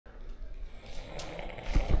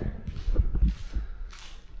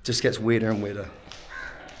Just gets weirder and weirder.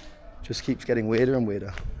 Just keeps getting weirder and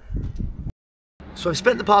weirder. So I've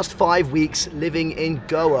spent the past 5 weeks living in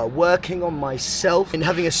Goa, working on myself and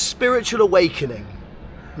having a spiritual awakening,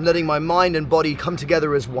 and letting my mind and body come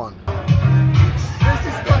together as one.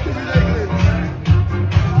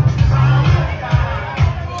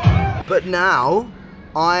 But now,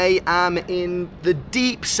 I am in the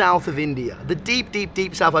deep south of India. The deep, deep,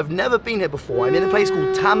 deep south. I've never been here before. I'm in a place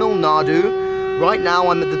called Tamil Nadu. Right now,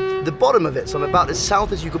 I'm at the bottom of it, so I'm about as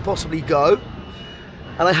south as you could possibly go.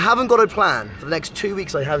 And I haven't got a plan. For the next 2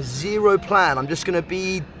 weeks, I have zero plan. I'm just gonna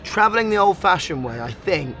be traveling the old-fashioned way, I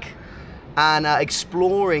think, and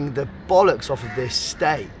exploring the bollocks off of this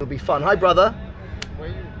state. It'll be fun. Hi, brother. Where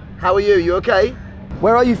are you? How are you? You okay?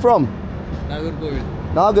 Where are you from? Nagarcoil.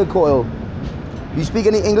 Nagarcoil. You speak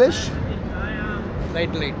any English?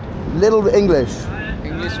 Light. Little English.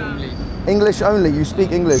 English only. English only. You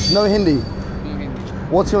speak English. No Hindi. No Hindi.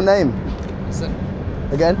 What's your name? Asan.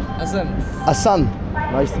 Again? Asan. Asan.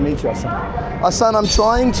 Nice to meet you, Asan. Asan, I'm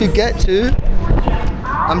trying to get to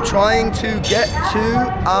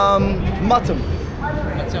Muttom.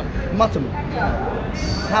 Muttom.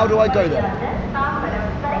 How do I go there?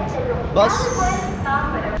 Bus?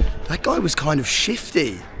 That guy was kind of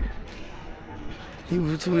shifty. He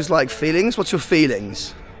was like, feelings? What's your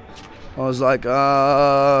feelings? I was like,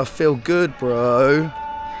 feel good, bro.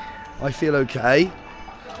 I feel okay.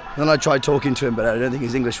 Then I tried talking to him, but I don't think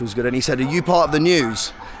his English was good. And he said, are you part of the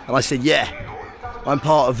news? And I said, yeah, I'm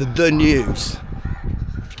part of the news.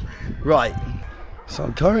 Right. So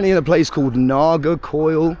I'm currently in a place called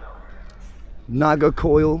Nagarcoil.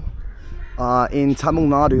 In Tamil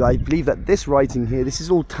Nadu. I believe that this writing here, this is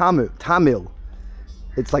all Tamil.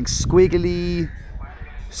 It's like squiggles.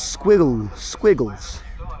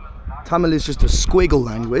 Tamil is just a squiggle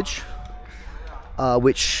language,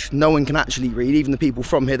 which no one can actually read. Even the people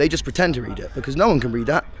from here, they just pretend to read it because no one can read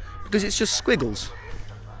that because it's just squiggles.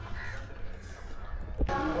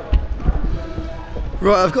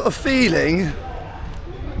 Right, I've got a feeling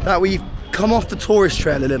that we've come off the tourist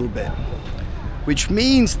trail a little bit, which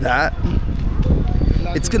means that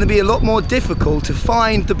it's going to be a lot more difficult to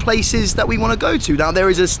find the places that we want to go to. Now there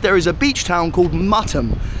is a beach town called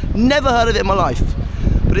Muttom. Never heard of it in my life,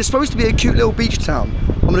 but it's supposed to be a cute little beach town.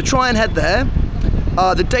 I'm going to try and head there.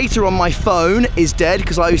 The data on my phone is dead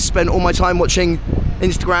because I spent all my time watching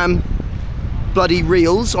Instagram bloody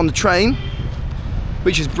reels on the train,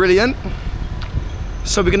 which is brilliant.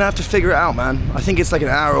 So we're going to have to figure it out, man. I think it's like an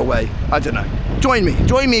hour away. I don't know. Join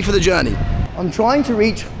me for the journey. I'm trying to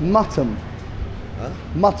reach Muttom. Huh?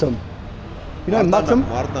 Muttom. You know Muttom?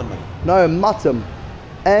 No, Muttom.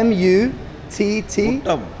 M-U-T-T.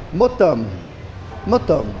 Muttom.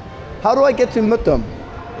 Muttom. How do I get to Muttom?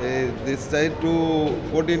 This side to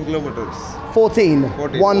 14 kilometers. 14.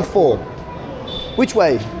 1 4. Which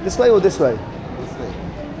way? This way or this way? This way.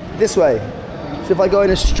 This way. So if I go in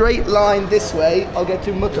a straight line this way, I'll get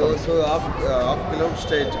to Muttom. So half kilometer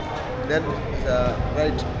straight, then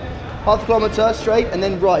right. Half kilometre straight and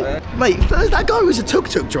then right. Mate, first that guy was a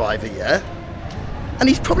tuk-tuk driver, yeah? And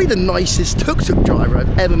he's probably the nicest tuk-tuk driver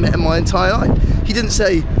I've ever met in my entire life. He didn't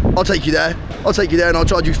say, I'll take you there and I'll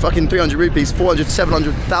charge you fucking 300 rupees, 400,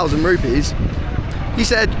 700,000 rupees. He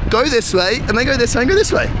said, go this way and then go this way and go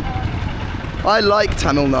this way. I like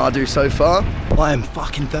Tamil Nadu so far. I am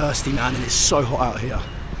fucking thirsty, man, and it's so hot out here.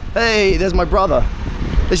 Hey, there's my brother.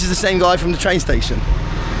 This is the same guy from the train station.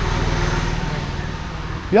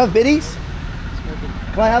 You have biddies?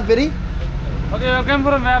 Can I have biddy? Okay, you come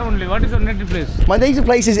from where only? What is your native place? My native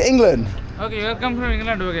place is England. Okay, you come from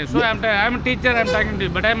England. Okay, so I'm a teacher. I'm talking to you,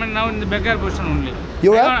 but I'm now in the beggar position only.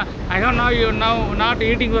 You're I have now not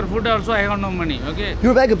eating your food. Also, I have no money. Okay.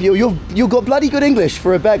 You're a beggar. You got bloody good English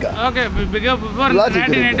for a beggar. Okay, before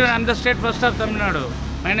 1982, I'm the state first of Tamil Nadu.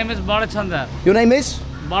 My name is Balachandar. Your name is?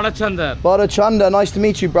 Balachandar. Balachandar, nice to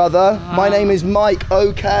meet you, brother. My name is Mike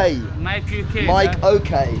OK. Mike UK. Mike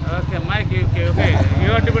OK. Okay, Mike UK. Okay,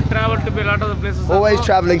 you have to travel to a lot of the places. Always also.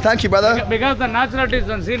 traveling. Thank you, brother. Because the natural is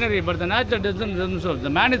the scenery, but the nature doesn't themselves. The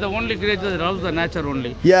man is the only creature that loves the nature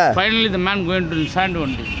only. Yeah. Finally, the man going to the sand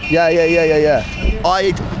only. Yeah.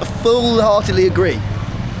 I full-heartedly agree.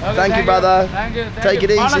 Okay, thank you, brother. Thank you. Take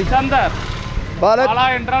it easy. Balachandar. Bala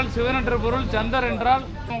entral 700 Burul, Chandar entral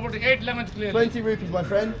about 8 lemons clear. 20 rupees, my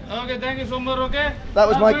friend. Okay, thank you so much. Okay. That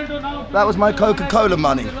was my Coca-Cola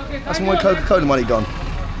money. That's my Coca-Cola money gone.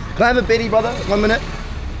 Can I have a biddy, brother? 1 minute.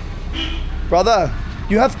 Brother,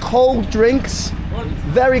 you have cold drinks?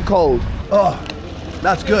 Very cold. Oh,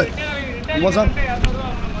 that's good. You want some? Do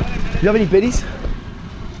you have any biddies?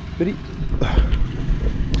 Biddy?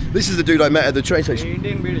 This is the dude I met at the train station.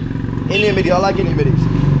 Indian biddy. Indian biddy. I like Indian biddies.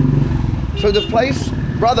 So the place,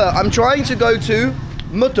 brother, I'm trying to go to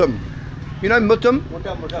Muttom. You know Muttom?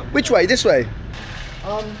 Muttom. Which way? This way.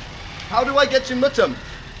 How do I get to Muttom?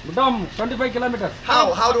 Muttom, 25 kilometers.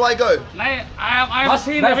 How do I go? I have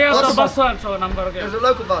seen the way of the bus also number. Okay. There's a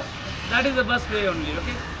local bus. That is the bus way only.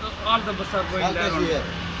 Okay. So all the buses are going there only.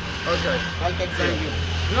 Okay.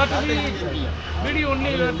 You have to be video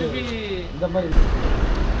only. You have to be.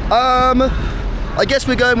 I guess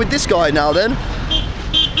we're going with this guy now then.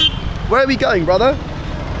 Where are we going, brother?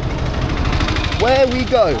 Where we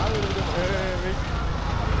go?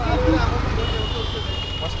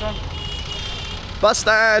 Bus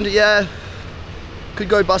stand, yeah. Could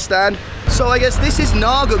go bus stand. So I guess this is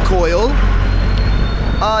Nagercoil.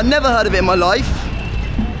 Never heard of it in my life.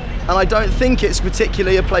 And I don't think it's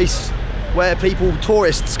particularly a place where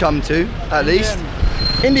tourists come to, at least.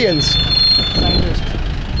 Indians. Scientist.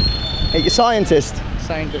 Hey, you're scientist.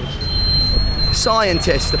 Scientist.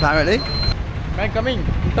 Scientist, apparently. Am I coming?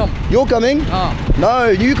 Muttom. You're coming? No,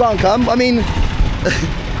 you can't come. I mean,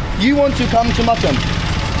 you want to come to Muttom.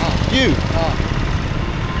 You.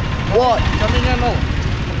 What? Coming here, no.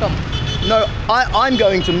 Muttom. No, I'm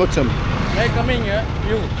going to Muttom. Am I coming here?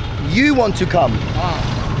 You. You want to come.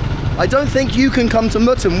 I don't think you can come to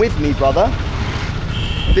Muttom with me, brother.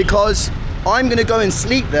 Because I'm going to go and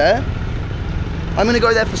sleep there. I'm going to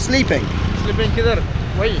go there for sleeping. Sleeping kidhar?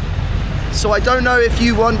 Why? So I don't know if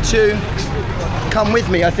you want to come with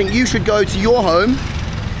me. I think you should go to your home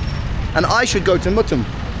and I should go to Muttom.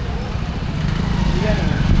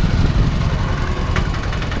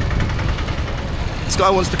 This guy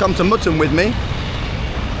wants to come to Muttom with me.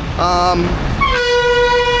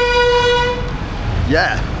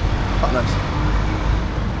 Yeah. Fuck knows.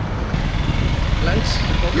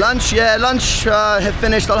 Lunch? Lunch, yeah, lunch have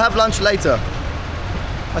finished. I'll have lunch later.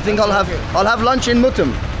 I think I'll have lunch in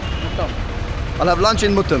Muttom. Muttom. I'll have lunch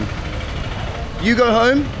in Muttom. You go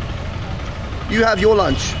home. You have your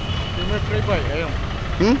lunch. I'm a free boy. I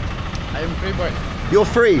am. I am free boy. You're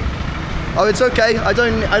free. Oh, it's okay. I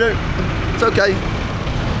don't. It's okay.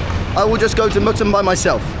 I will just go to Muttom by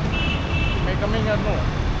myself. Am I coming or no?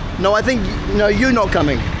 No, I think no. You're not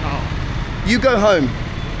coming. You go home.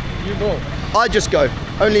 You go. I just go.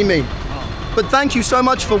 Only me. But thank you so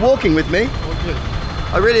much for walking with me. Okay.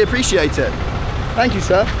 I really appreciate it. Thank you,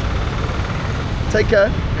 sir. Take care.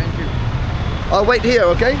 Thank you. I'll wait here,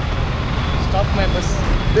 okay? Stop my bus.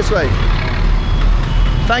 This way.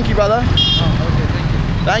 Thank you, brother. Okay,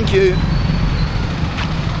 thank you. Thank you.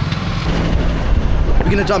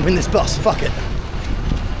 We're gonna jump in this bus. Fuck it.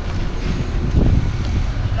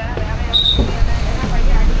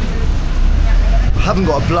 I haven't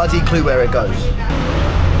got a bloody clue where it goes.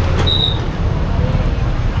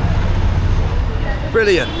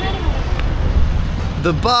 Brilliant.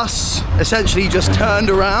 The bus essentially just turned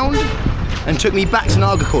around and took me back to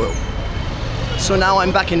Nagercoil. So now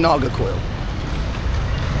I'm back in Nagercoil.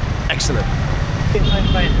 Excellent. I'm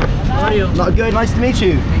fine. How are you? Not good, nice to meet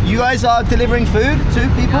you. You guys are delivering food to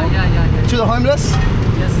people? Yeah. To the homeless?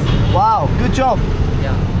 Yes. Wow, good job.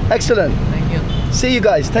 Yeah. Excellent. Thank you. See you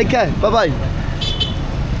guys, take care, bye-bye.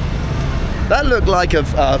 That looked like a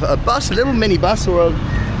bus, a little mini bus or a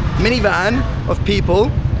minivan of people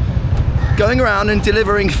going around and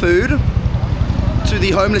delivering food to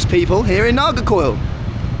the homeless people here in Nagercoil.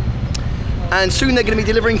 And soon they're going to be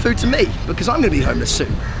delivering food to me because I'm going to be homeless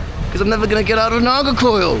soon. Because I'm never going to get out of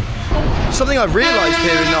Nagercoil. Something I've realised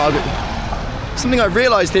here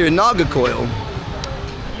in Nagercoil,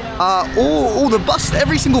 all the bus,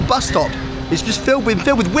 every single bus stop is just filled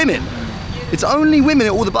with women. It's only women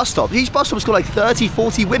at all the bus stops. Each bus stop's got like 30,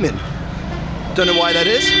 40 women. Don't know why that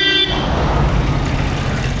is.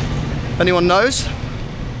 If anyone knows,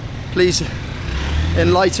 please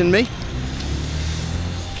enlighten me.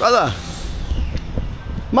 Brother.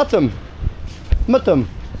 Muttom. Muttom.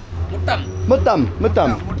 Muttom,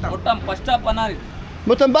 first stop Panari.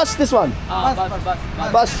 Muttom bus, this one?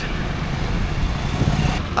 Bus.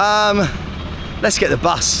 Let's get the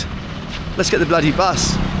bus. Let's get the bloody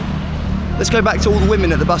bus. Let's go back to all the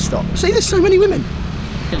women at the bus stop. See, there's so many women.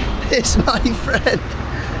 It's my friend.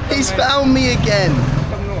 He's found me again.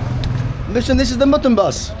 Listen, this is the Muttom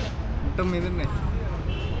bus.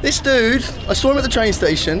 This dude, I saw him at the train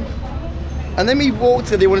station, and then we walked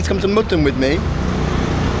to, they wanted to come to Muttom with me,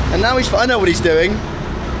 and now I know what he's doing.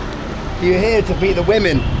 He's here to meet the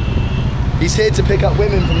women. He's here to pick up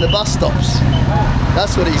women from the bus stops.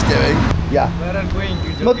 That's what he's doing. Yeah. Where are you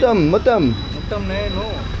going? Muttom. Muttom,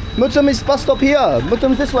 no. Muttom is bus stop here.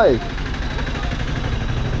 Muttom's this way.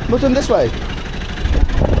 Muttom this way.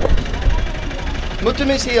 Muttom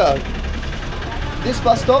is here. This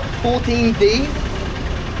bus stop, 14D.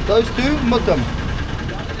 Those two, Muttom.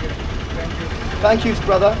 Thank you,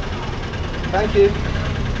 brother. Thank you.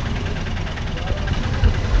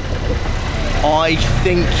 I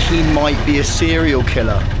think he might be a serial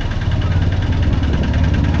killer.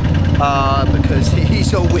 Because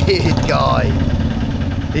he's a weird guy.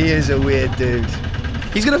 He is a weird dude.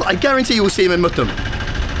 He's gonna, I guarantee you will see him in Muttom.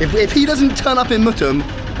 If he doesn't turn up in Muttom,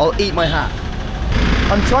 I'll eat my hat.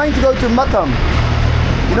 I'm trying to go to Muttom.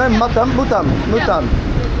 You know Muttom? Muttom.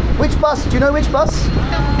 Which bus? Do you know which bus?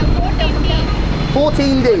 14D.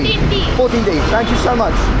 14D. 14D. Thank you so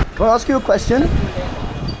much. Can I ask you a question?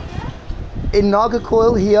 In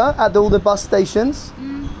Nagercoil here, at all the bus stations,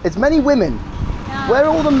 it's many women. Yeah. Where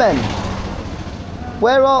are all the men?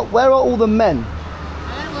 Where are all the men?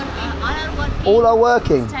 All are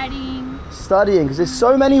working. Studying. Studying, because there's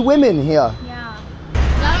so many women here. Yeah.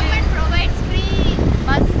 Government provides free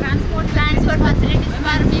bus transport facilities for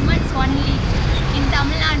women only in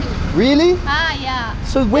Tamil Nadu. Really? Yeah.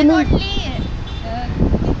 So women,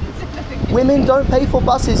 women don't pay for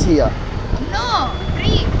buses here. No,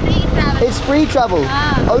 free travel. It's free travel.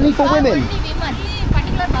 Only for women. Only women.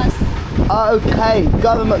 Particular bus. Okay.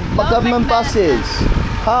 Government buses.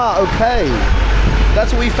 Okay.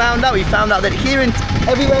 That's what we found out. We found out that here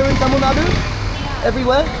everywhere in Tamil Nadu,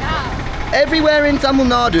 everywhere, everywhere in Tamil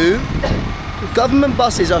Nadu, government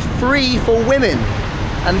buses are free for women,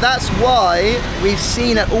 and that's why we've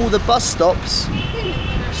seen at all the bus stops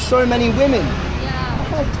so many women.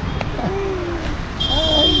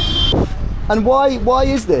 And why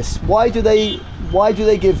is this? Why do they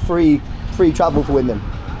give free travel for women?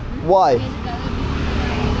 Why?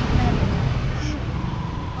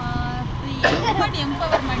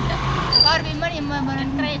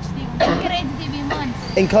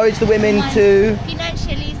 Encourage the women to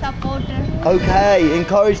financially support. Okay,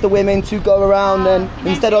 encourage the women to go around and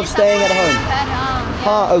instead of staying at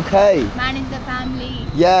home. Okay. Manage the family.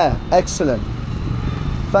 Yeah, excellent.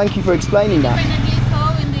 Thank you for explaining that.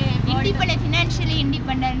 Independent, financially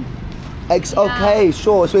independent. Okay,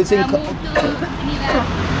 sure. So it's Move to anywhere.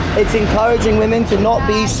 it's encouraging women to not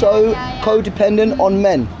be so codependent on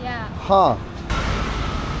men. Yeah.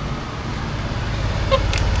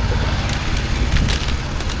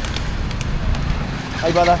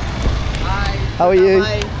 Hey brother. Hi. How are you?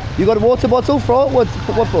 Hi. You got a water bottle for what?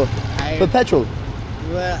 What for? For petrol?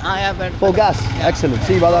 Well, I have it. For gas? Yeah. Excellent.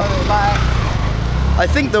 See you, brother. Bye. I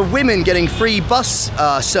think the women getting free bus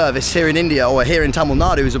service here in India or here in Tamil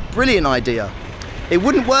Nadu is a brilliant idea. It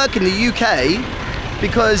wouldn't work in the UK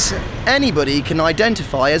because anybody can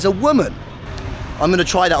identify as a woman. I'm going to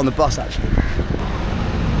try that on the bus actually.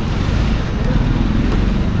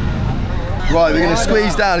 Right, we're going to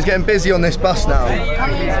squeeze down. It's getting busy on this bus now.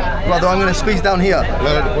 Brother, I'm going to squeeze down here.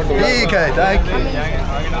 Okay, thank you.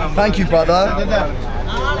 Thank you, brother.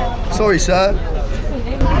 Sorry, sir.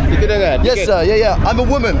 Yes, sir. Yeah. I'm a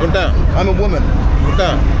woman. I'm a woman.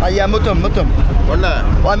 Yeah, Muttom.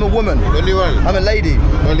 I'm a woman. Only one. I'm a lady.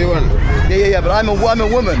 Only one. Yeah. But I'm a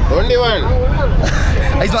woman. Only one.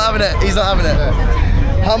 He's not having it. He's not having it.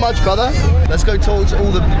 How much, brother? Let's go talk to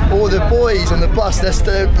all the boys on the bus. Let's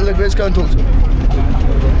go and talk to them.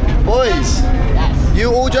 Boys,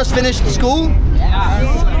 you all just finished school?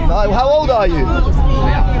 How old are you?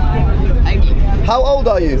 How old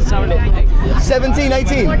are you? 17,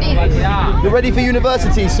 18? You're ready for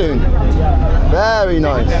university soon? Very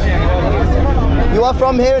nice. You are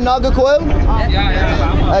from here in Nagercoil?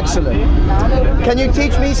 Excellent. Can you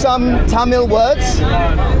teach me some Tamil words?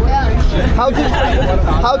 How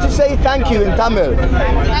to say thank you in Tamil?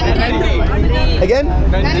 Again?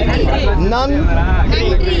 Nandri.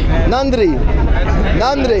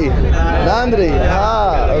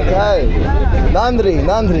 Okay. Nandri.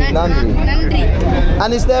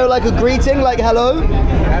 And is there like a greeting, like hello?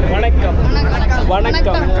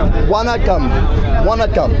 Wanakkam.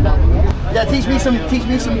 Yeah, teach me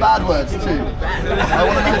some bad words too.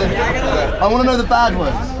 I want to know the bad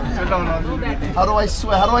words. How do I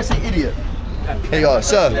swear? How do I say idiot? Here you go,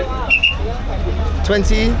 sir.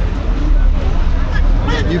 20.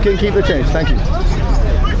 You can keep the change. Thank you.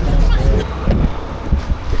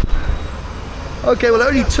 Okay, well, it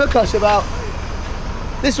only took us about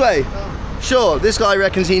this way. Sure, this guy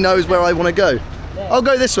reckons he knows where I want to go. I'll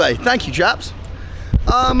go this way. Thank you, chaps.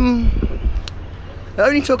 It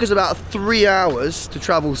only took us about 3 hours to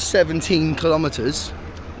travel 17 kilometers.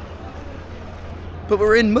 But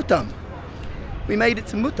we're in Muttom. We made it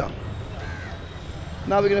to Muttom.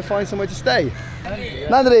 Now we're going to find somewhere to stay.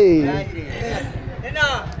 Nandri.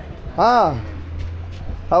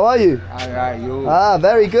 How are you?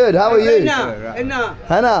 Very good. How are you?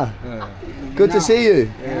 Hannah. Good to see you.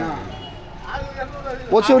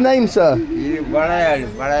 What's your name, sir?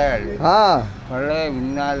 Ah.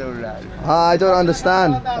 I don't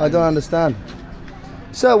understand. I don't understand.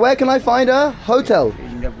 Sir, where can I find a hotel?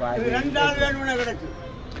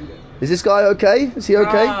 Is this guy okay? Is he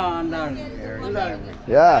okay?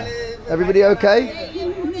 Yeah. Everybody okay?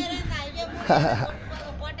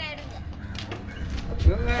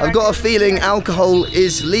 I've got a feeling alcohol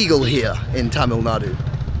is legal here in Tamil Nadu.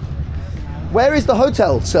 Where is the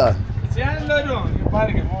hotel, sir?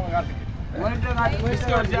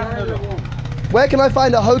 Where can I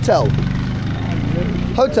find a hotel?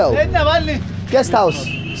 Hotel. Guest house.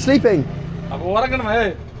 Sleeping.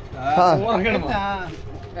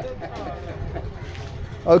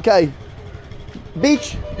 Okay.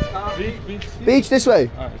 Beach. Beach this way.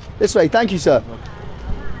 This way. Thank you, sir.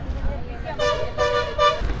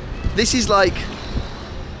 This is like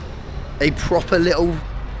a proper little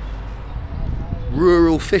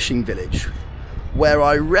rural fishing village where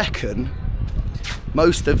I reckon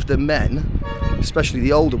most of the men, especially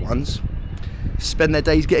the older ones, spend their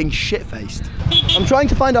days getting shit-faced. I'm trying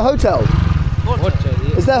to find a hotel.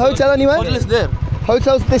 Is there a hotel anywhere? Hotel is there.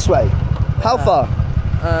 Hotel's this way. How far?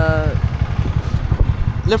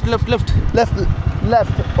 Left.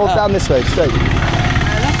 Left or down this way, straight?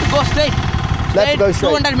 Left go straight. Left go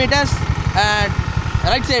straight. 200 meters and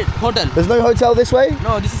right side hotel. There's no hotel this way?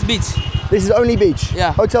 No, this is beach. This is only beach?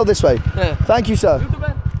 Yeah. Hotel this way? Yeah. Thank you, sir.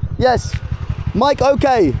 Yes. Mike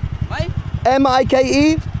OK. Mike?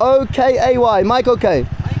 M-I-K-E-O-K-A-Y. Mike OK.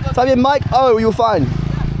 Type in Mike O, you'll find.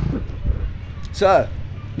 Sir,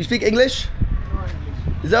 you speak English?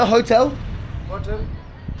 Is there a hotel? Hotel?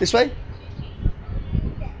 This way?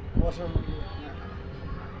 Hotel?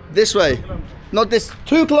 This way. Not this.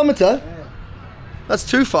 2 kilometer? That's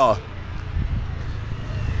too far.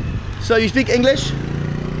 So you speak English?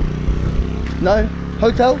 No?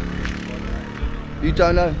 Hotel? You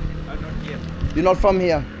don't know? You're not from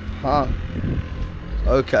here? Huh.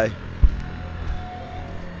 Okay.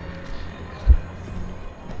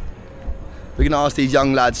 We're gonna ask these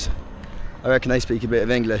young lads. I reckon they speak a bit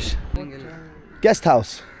of English. Guest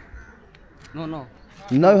house? No.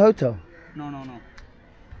 No hotel? No.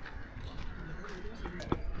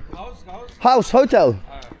 House, hotel?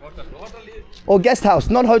 Or guest house?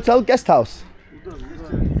 Not hotel, guest house.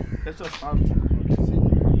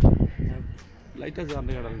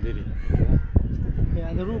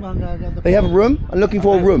 They have a room? I'm looking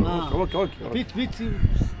for a room.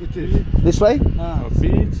 This way?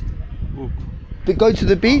 Go to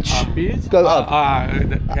the beach? Go up.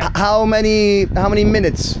 How many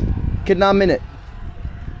minutes? Kitna minute?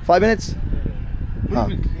 5 minutes? Ah.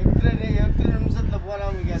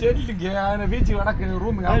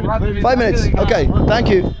 5 minutes. Okay, thank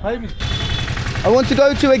you. I want to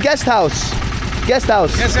go to a guest house. Guest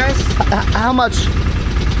house. Yes. How much?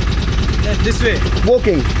 This way.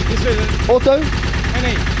 Walking. This way. Auto?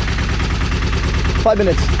 5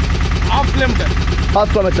 minutes. Half kilometer. Half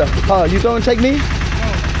kilometer. Oh, you going to take me?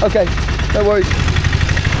 No. Okay, no worries.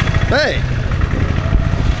 Hey,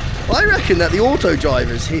 I reckon that the auto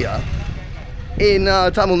drivers here in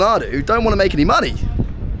Tamil Nadu don't want to make any money.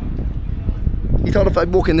 You told if I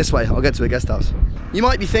walk in this way, I'll get to a guest house. You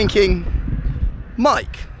might be thinking,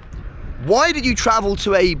 Mike, why did you travel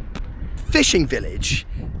to a fishing village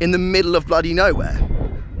in the middle of bloody nowhere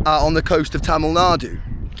on the coast of Tamil Nadu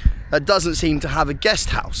that doesn't seem to have a guest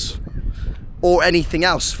house or anything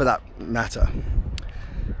else for that matter?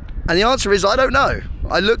 And the answer is, I don't know.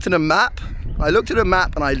 I looked at a map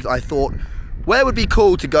and I thought, where would be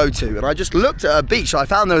cool to go to? And I just looked at a beach. I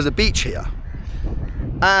found there was a beach here.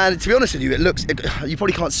 And to be honest with you, you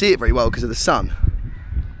probably can't see it very well because of the sun.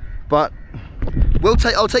 But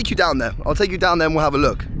I'll take you down there. I'll take you down there and we'll have a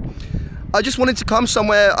look. I just wanted to come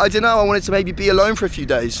somewhere, I don't know, I wanted to maybe be alone for a few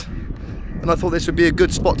days. And I thought this would be a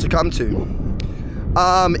good spot to come to.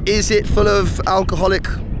 Is it full of alcoholic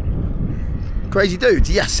crazy dudes?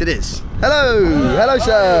 Yes, it is. Hello,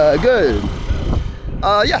 sir, good.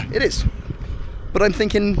 Yeah, it is. But I'm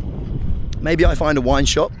thinking maybe I find a wine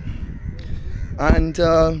shop and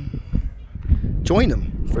join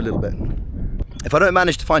them for a little bit. If I don't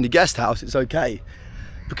manage to find a guest house, it's okay,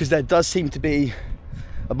 because there does seem to be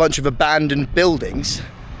a bunch of abandoned buildings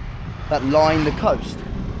that line the coast,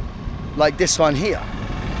 like this one here,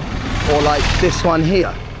 or like this one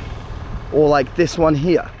here, or like this one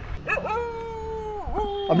here.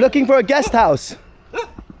 I'm looking for a guest house.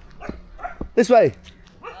 This way.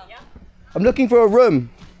 I'm looking for a room.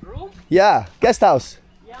 Room? Yeah, guest house.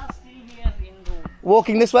 Yeah, still here in room.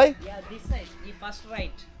 Walking this way? Yeah, this side, the first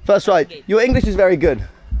right. First right. Okay. Your English is very good.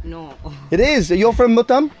 No. It is. You're from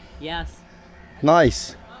Muttom? Yes.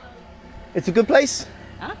 Nice. It's a good place?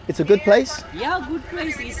 Huh? It's a good place? Yeah, good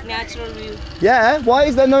place. It's natural view. Yeah, why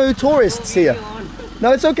is there no tourists here? Maybe on.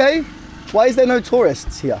 No, it's okay. Why is there no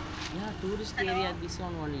tourists here? Yeah, tourist area. This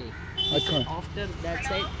one only. Okay. After that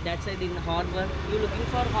side in harbor. You looking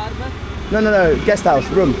for harbor? No, guest house,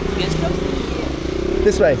 room. Guest house here.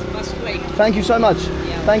 This way. First right. Thank you so much.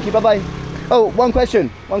 Yeah. Thank you, bye-bye. Oh, one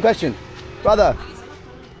question. Brother,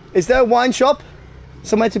 is there a wine shop?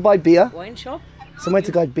 Somewhere to buy beer? Wine shop. Somewhere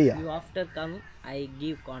to buy beer? You after come, I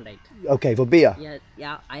give contact. Okay, for beer.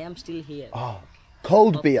 Yeah, I am still here. Oh,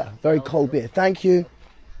 cold beer. Very cold beer. Thank you.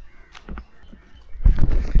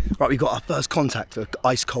 Right, we got our first contact for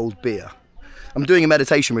ice cold beer. I'm doing a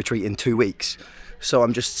meditation retreat in 2 weeks. So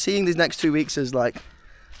I'm just seeing these next 2 weeks as like,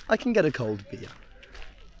 I can get a cold beer.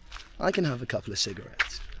 I can have a couple of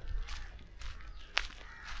cigarettes.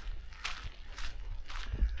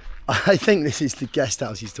 I think this is the guest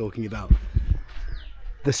house he's talking about.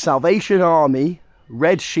 The Salvation Army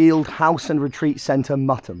Red Shield House and Retreat Centre,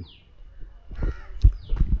 Muttom.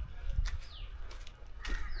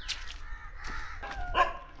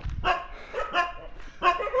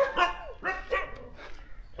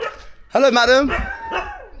 Hello, madam.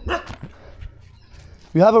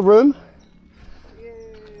 You have a room?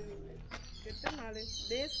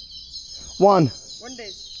 One. 1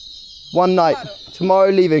 day. One night. Tomorrow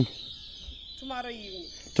leaving. Tomorrow evening.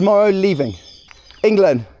 Tomorrow leaving.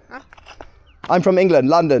 England. Huh? I'm from England,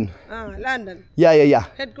 London. London. Yeah.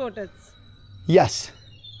 Headquarters. Yes.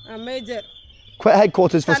 Major.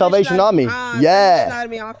 Headquarters for Salvation Army. Salvation Yeah.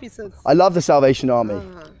 Army officers. I love the Salvation Army.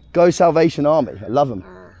 Go Salvation Army. I love them.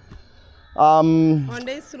 1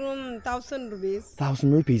 day's room, 1,000 rupees.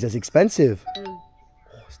 1,000 rupees. That's expensive.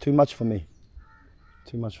 It's too much for me.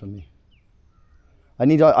 Too much for me. I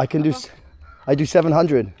can do. I do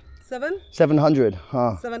 700. 700.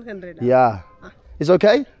 Huh. 700. Yeah. It's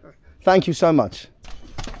okay? Thank you so much.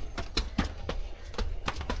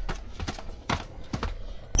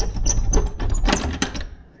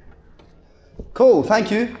 Cool, thank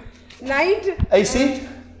you. Night. AC?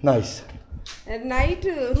 Nice. At night,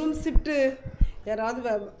 room shift.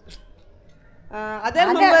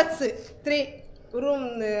 Other members, 3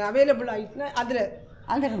 room available. Other.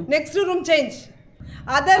 Next room change.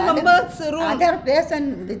 Other members room. Other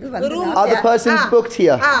person room. Other persons booked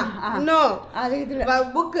here. No.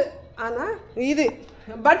 Book.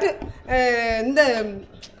 But the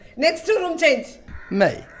next room change.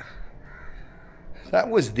 Mate, that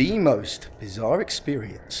was the most bizarre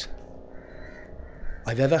experience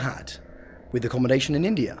I've ever had with accommodation in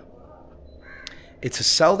India. It's a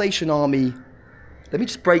Salvation Army, let me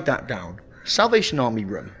just break that down. Salvation Army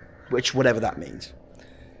room, which whatever that means.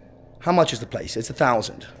 How much is the place? It's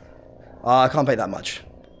 1,000. I can't pay that much.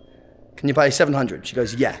 Can you pay 700? She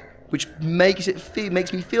goes, yeah. Which makes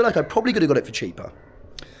me feel like I probably could have got it for cheaper.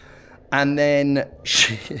 And then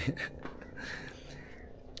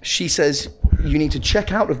she says, you need to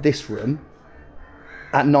check out of this room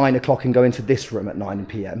at 9 o'clock and go into this room at 9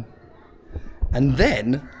 p.m. And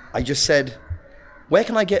then I just said, where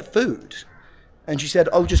can I get food? And she said,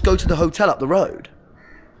 oh, just go to the hotel up the road.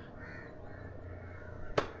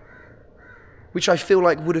 Which I feel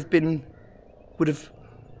like would have,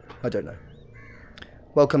 I don't know.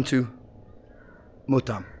 Welcome to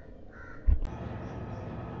Muttom.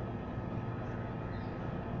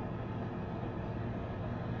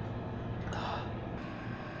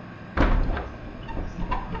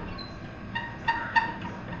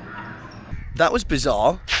 That was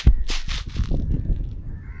bizarre.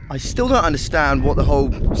 I still don't understand what the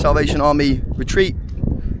whole Salvation Army retreat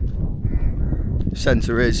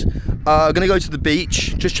center is. I'm gonna go to the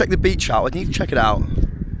beach, just check the beach out. I need to check it out.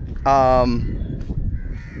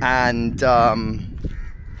 And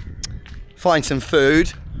find some food,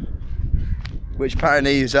 which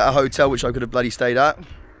apparently is at a hotel which I could have bloody stayed at.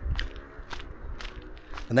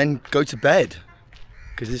 And then go to bed.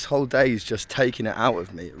 Because this whole day is just taking it out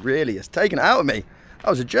of me. It really is taking it out of me. That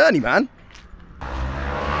was a journey, man.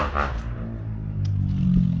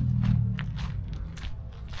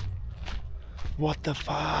 What the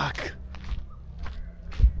fuck?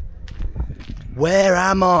 Where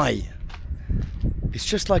am I? It's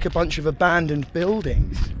just like a bunch of abandoned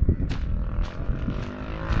buildings.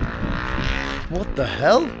 What the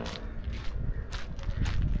hell?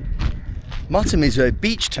 Muttom is a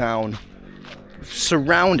beach town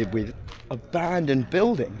surrounded with abandoned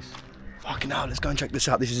buildings. Fucking hell, let's go and check this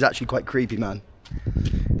out. This is actually quite creepy, man.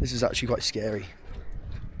 This is actually quite scary.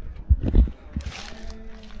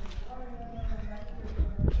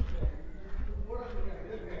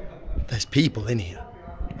 There's people in here.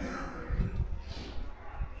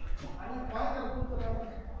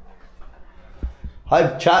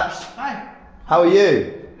 Hi, chaps. Hi. How are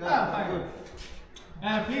you? Yeah,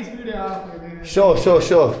 fine. Please video off. Sure.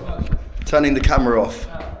 Turning the camera off.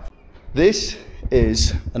 This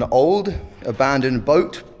is an old abandoned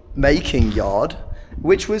boat making yard,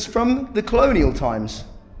 which was from the colonial times,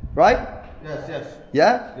 right? Yes.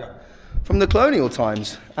 Yeah? Yeah. From the colonial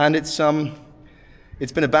times, and it's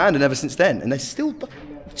been abandoned ever since then, and they're still.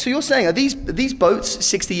 So you're saying are these boats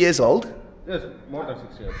 60 years old? Yes, more than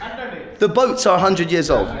 6 years. The boats are 100 years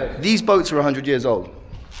old. These boats are 100 years old.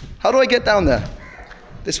 How do I get down there?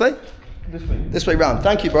 This way? This way. This way round.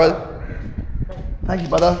 Thank you, brother. Thank you,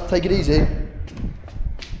 brother. Take it easy.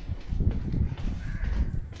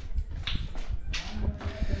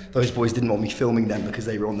 Those boys didn't want me filming them because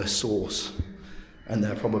they were on the source. And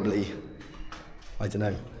they're probably, I don't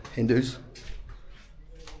know, Hindus.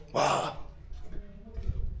 Wow.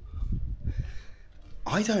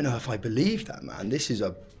 I don't know if I believe that, man. This is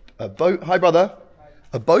a boat, hi brother,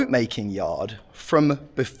 a boat making yard from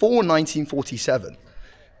before 1947,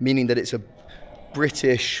 meaning that it's a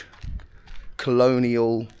British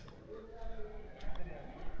colonial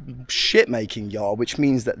ship making yard, which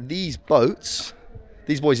means that these boys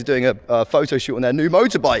are doing a photo shoot on their new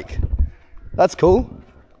motorbike. That's cool.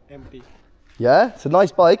 Empty. Yeah, it's a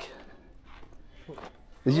nice bike.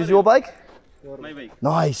 Is this your bike? My bike.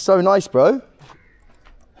 Nice, so nice, bro.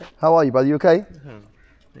 How are you, brother? You okay?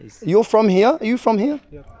 Nice. You're from here? Are you from here?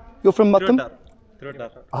 Yeah. You're from Muttom?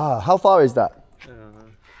 Ah, how far is that?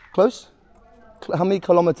 Close? How many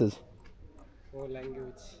kilometers? Oh,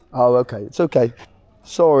 language. Oh, okay. It's okay.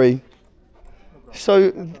 Sorry.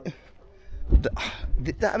 So,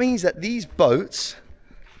 that means that these boats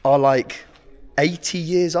are like 80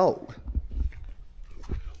 years old.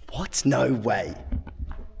 What? No way.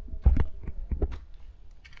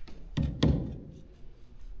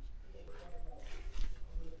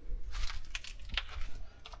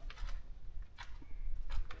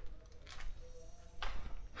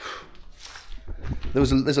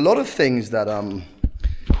 There's a lot of things that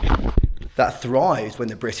that thrived when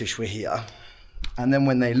the British were here, and then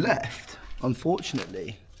when they left,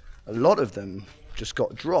 unfortunately, a lot of them just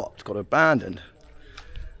got dropped, got abandoned.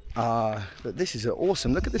 But this is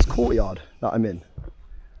awesome. Look at this courtyard that I'm in.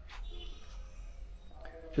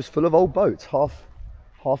 Just full of old boats,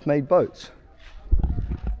 half-made boats.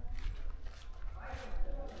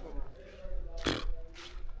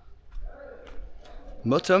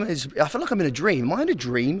 Muttom is, I feel like I'm in a dream. Am I in a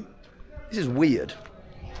dream? This is weird.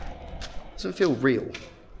 Doesn't feel real.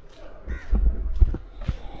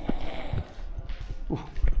 Ooh.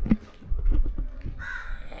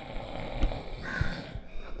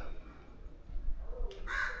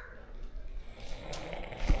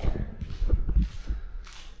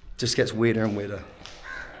 Just gets weirder and weirder.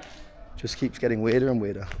 Just keeps getting weirder and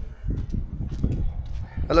weirder.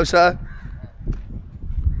 Hello, sir.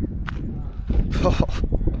 Oh,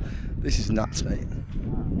 this is nuts, mate.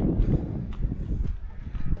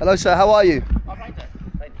 Hello, sir. How are you?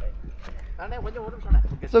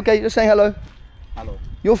 It's okay. Just saying hello. Hello.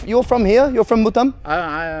 You're from here? You're from Muttom?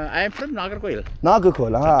 I am from Nagarkoil.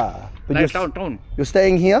 Nagarkoil. Ah. But Like town. You're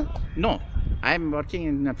staying here? No, I am working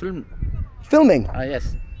in a film. Filming?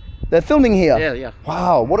 Yes. They're filming here? Yeah.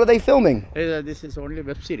 Wow. What are they filming? This is only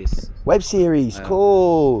web series. Web series.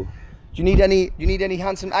 Cool. Do you need any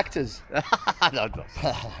handsome actors? No.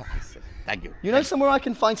 Thank you. You know somewhere I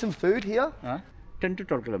can find some food here? 10 to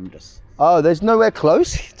 12 kilometers. Oh, there's nowhere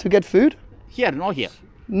close to get food? Here, no here.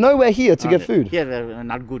 Nowhere here to get food? Here,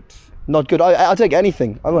 not good. Not good. I'll take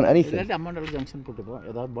anything. I want anything.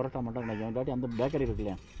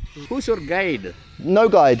 Who's your guide? No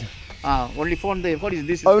guide. Only phone is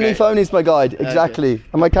this. Only guide. phone is my guide, exactly. Okay.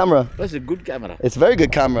 And my camera. That's a good camera. It's a very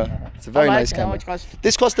good camera. It's a very nice camera. How much cost?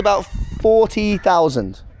 This cost about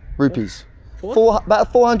 40,000 rupees.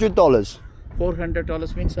 About $400.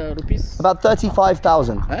 $400 means rupees? About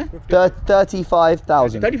 35,000. Huh?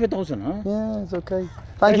 35,000. 35,000, huh? Yeah, it's okay.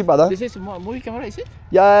 Thank you, brother. This is movie camera, is it?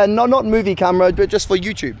 Yeah, not movie camera, but just for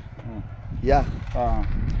YouTube. Yeah.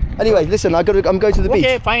 Anyway, listen, I'm going to the beach.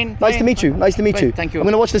 Okay, fine. Nice to meet you. Nice to meet you. Thank you. I'm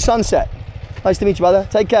going to watch the sunset. Nice to meet you, brother.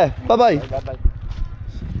 Take care. Bye-bye. Bye-bye.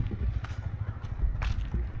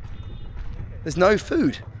 There's no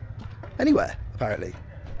food anywhere, apparently.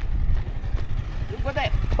 You go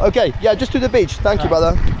there. Okay, yeah, just to the beach. Thank you,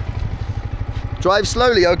 brother. Drive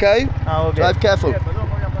slowly, okay? Okay. Drive careful.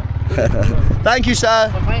 Thank you,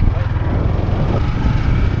 sir. Fine.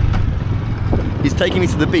 He's taking me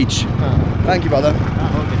to the beach. Thank you, brother.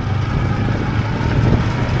 Okay.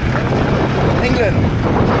 England.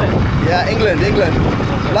 Yeah, England.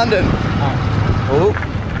 London. Oh.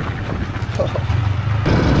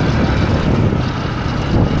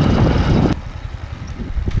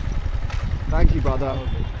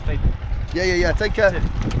 Yeah. Take care.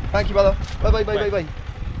 Thank you, brother. Bye.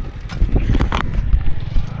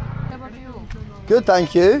 Good,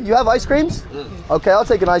 thank you. You have ice creams? Okay, I'll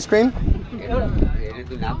take an ice cream.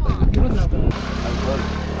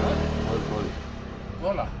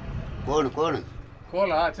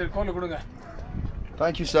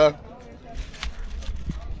 Thank you, sir.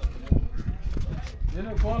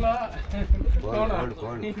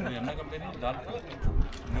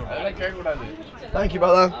 Thank you,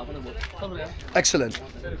 brother. Excellent.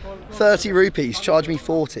 30 rupees, charge me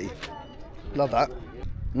 40. Love that.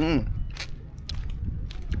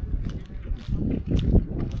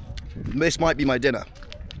 This might be my dinner.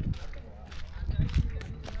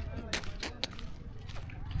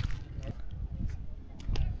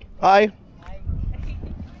 Hi.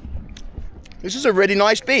 This is a really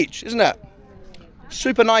nice beach, isn't it?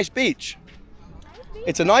 Super nice beach.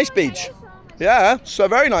 It's a nice beach. Yeah, it's a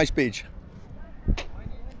very nice beach.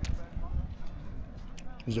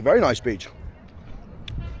 It's a very nice beach.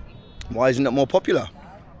 Why isn't it more popular?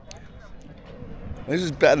 This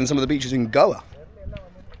is better than some of the beaches in Goa.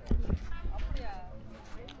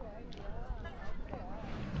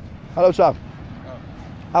 Hello, sir.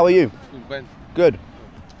 How are you? Good.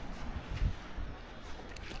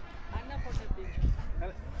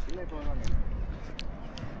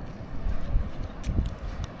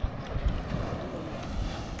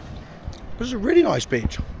 This is a really nice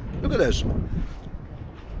beach. Look at this.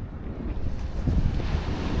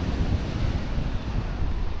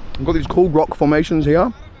 We've got these cool rock formations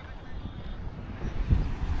here.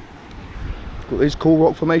 Got these cool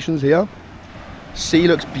rock formations here. Sea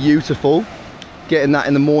looks beautiful. Getting that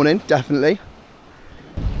in the morning, definitely.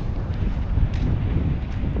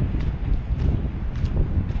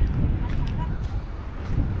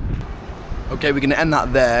 Okay, we're going to end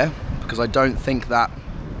that there because I don't think that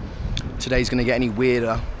today's going to get any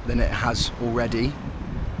weirder than it has already.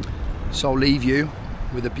 So I'll leave you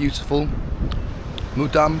with a beautiful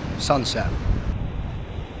Muttom sunset.